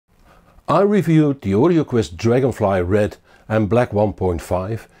I reviewed the AudioQuest DragonFly Red and Black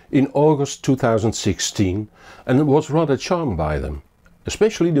 1.5 in August 2016 and was rather charmed by them,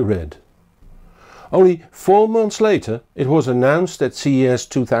 especially the Red. Only 4 months later it was announced at CES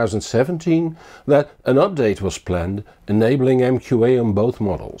 2017 that an update was planned enabling MQA on both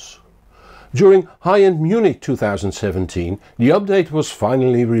models. During High-End Munich 2017 the update was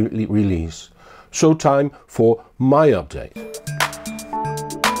finally released, so time for my update.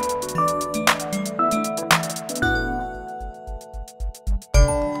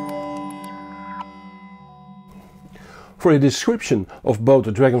 For a description of both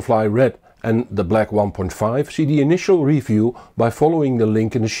the DragonFly Red and the Black 1.5, see the initial review by following the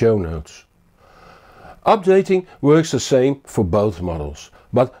link in the show notes. Updating works the same for both models,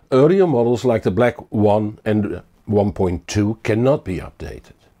 but earlier models like the Black 1 and 1.2 cannot be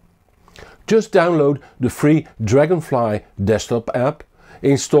updated. Just download the free DragonFly desktop app,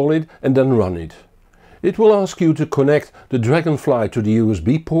 install it and then run it. It will ask you to connect the DragonFly to the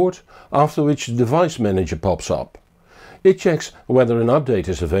USB port, after which the device manager pops up. It checks whether an update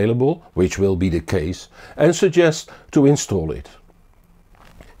is available, which will be the case, and suggests to install it.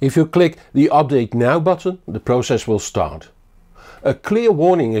 If you click the Update Now button, the process will start. A clear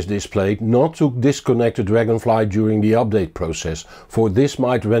warning is displayed not to disconnect the DragonFly during the update process, for this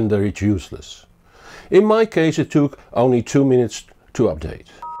might render it useless. In my case it took only 2 minutes to update.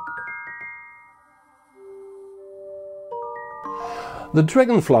 The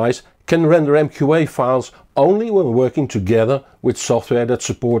DragonFlies can render MQA files only when working together with software that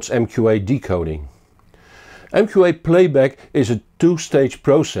supports MQA decoding. MQA playback is a two-stage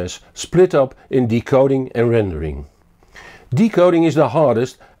process split up in decoding and rendering. Decoding is the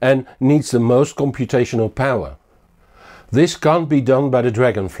hardest and needs the most computational power. This can't be done by the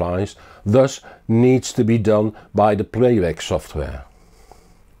DragonFlies, thus needs to be done by the playback software.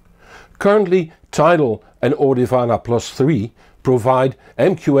 Currently Tidal and Audivana Plus 3 provide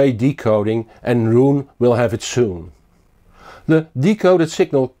MQA decoding and Rune will have it soon. The decoded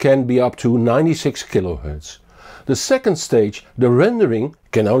signal can be up to 96 kHz. The second stage, the rendering,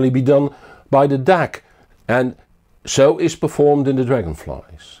 can only be done by the DAC and so is performed in the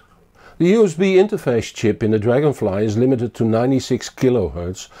DragonFlies. The USB interface chip in the DragonFly is limited to 96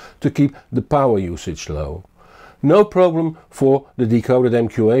 kHz to keep the power usage low. No problem for the decoded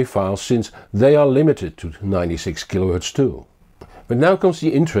MQA files since they are limited to 96 kHz too. But now comes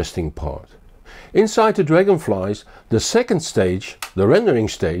the interesting part. Inside the DragonFlies, the second stage, the rendering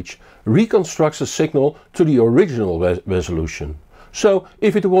stage, reconstructs a signal to the original resolution. So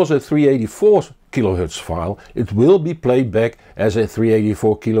if it was a 384 kHz file, it will be played back as a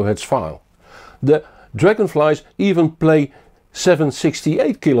 384 kHz file. The DragonFlies even play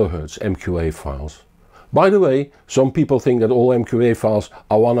 768 kHz MQA files. By the way, some people think that all MQA files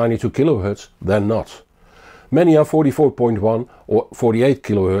are 192 kHz, they're not. Many are 44.1 or 48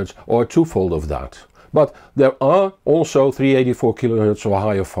 kHz or a twofold of that. But there are also 384 kHz or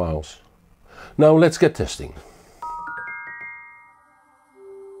higher files. Now let's get testing.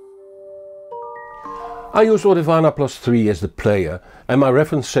 I use Audivana Plus 3 as the player and my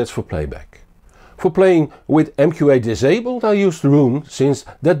reference sets for playback. For playing with MQA disabled I used Rune, since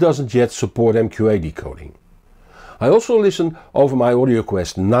that doesn't yet support MQA decoding. I also listened over my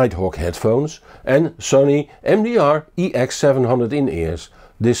AudioQuest Nighthawk headphones and Sony MDR EX700 in-ears,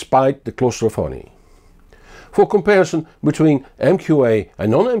 despite the claustrophony. For comparison between MQA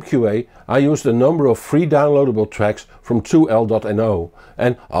and non-MQA, I used a number of free downloadable tracks from 2L.no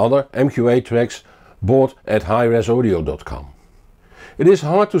and other MQA tracks bought at highresaudio.com. It is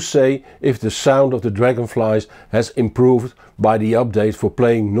hard to say if the sound of the DragonFlies has improved by the update for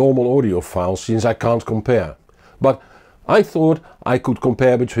playing normal audio files, since I can't compare. But I thought I could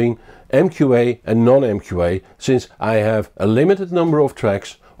compare between MQA and non-MQA, since I have a limited number of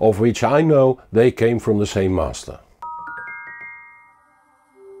tracks of which I know they came from the same master.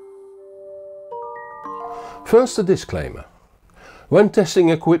 First, a disclaimer. When testing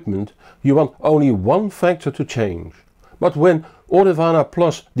equipment you want only one factor to change, but when Audivana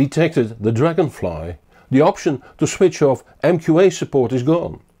Plus detected the DragonFly, the option to switch off MQA support is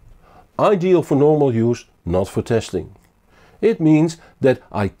gone. Ideal for normal use, not for testing. It means that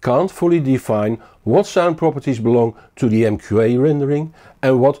I can't fully define what sound properties belong to the MQA rendering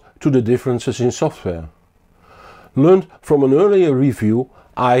and what to the differences in software. Learned from an earlier review,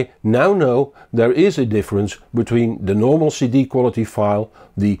 I now know there is a difference between the normal CD quality file,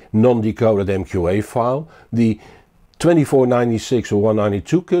 the non-decoded MQA file, the 2496 or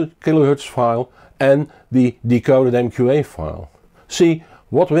 192 kHz file and the decoded MQA file. See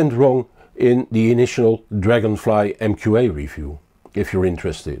what went wrong in the initial DragonFly MQA review, if you're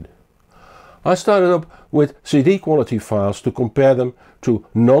interested. I started up with CD quality files to compare them to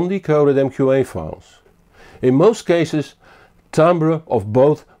non-decoded MQA files. In most cases, timbre of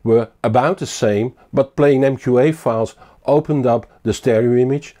both were about the same, but playing MQA files opened up the stereo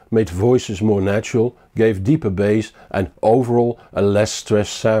image, made voices more natural, gave deeper bass and overall a less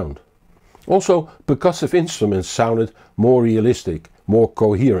stressed sound. Also, percussive instruments sounded more realistic, more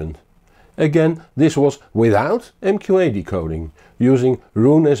coherent. Again, this was without MQA decoding, using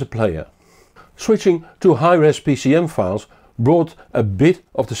Roon as a player. Switching to high-res PCM files brought a bit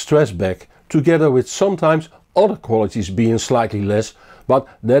of the stress back, together with sometimes other qualities being slightly less, but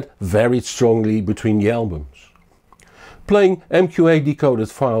that varied strongly between the albums. Playing MQA decoded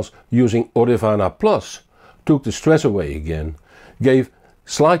files using Audiovana Plus took the stress away again, gave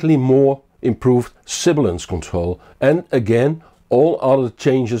slightly more improved sibilance control, and again all other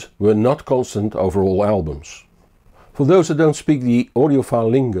changes were not constant over all albums. For those that don't speak the audiophile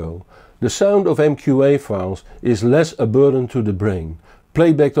lingo, the sound of MQA files is less a burden to the brain,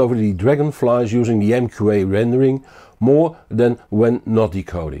 playbacked over the dragonflies using the MQA rendering more than when not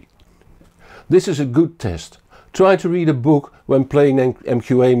decoding. This is a good test. Try to read a book when playing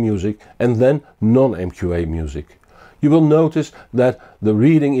MQA music and then non-MQA music. You will notice that the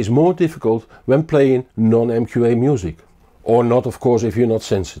reading is more difficult when playing non-MQA music. Or not, of course, if you're not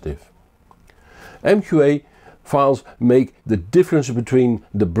sensitive. MQA files make the difference between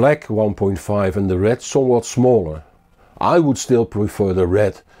the black 1.5 and the red somewhat smaller. I would still prefer the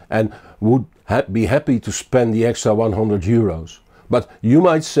red and would be happy to spend the extra 100 euros. But you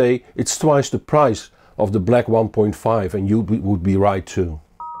might say it's twice the price of the black 1.5 and you would be right too.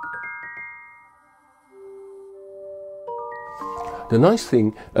 The nice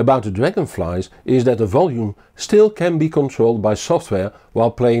thing about the Dragonflies is that the volume still can be controlled by software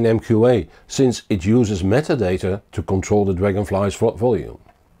while playing MQA, since it uses metadata to control the Dragonfly's volume.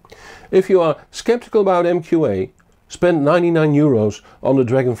 If you are skeptical about MQA, spend 99 euros on the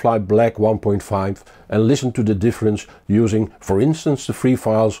Dragonfly Black 1.5 and listen to the difference using, for instance, the free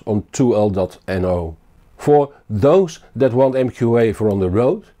files on 2l.no. For those that want MQA for on the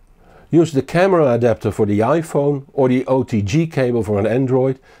road, use the camera adapter for the iPhone or the OTG cable for an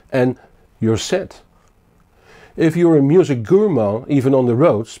Android and you're set. If you're a music gourmand, even on the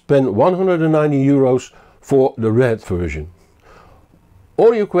road, spend 190 euros for the Red version.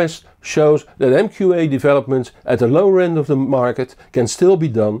 AudioQuest shows that MQA development at the lower end of the market can still be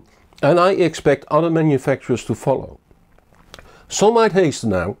done, and I expect other manufacturers to follow. Some might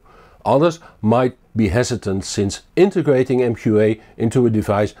hasten now, others might be hesitant, since integrating MQA into a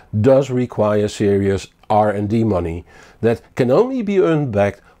device does require serious R&D money that can only be earned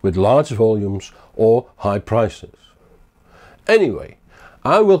back with large volumes or high prices. Anyway,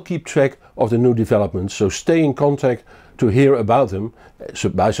 I will keep track of the new developments, so stay in contact to hear about them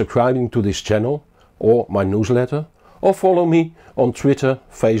by subscribing to this channel or my newsletter, or follow me on Twitter,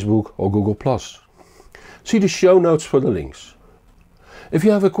 Facebook or Google+. See the show notes for the links. If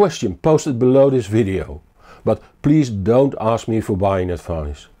you have a question, post it below this video, but please don't ask me for buying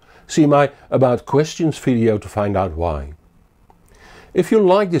advice. See my About Questions video to find out why. If you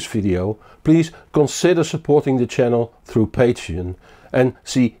like this video, please consider supporting the channel through Patreon and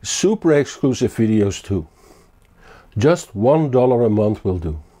see super exclusive videos too. Just $1 a month will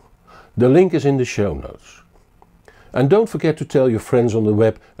do. The link is in the show notes. And don't forget to tell your friends on the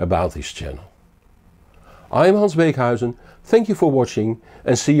web about this channel. I am Hans Beekhuizen, thank you for watching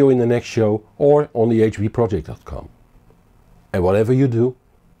and see you in the next show or on thehbproject.com. And whatever you do,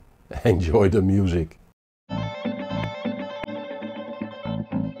 enjoy the music.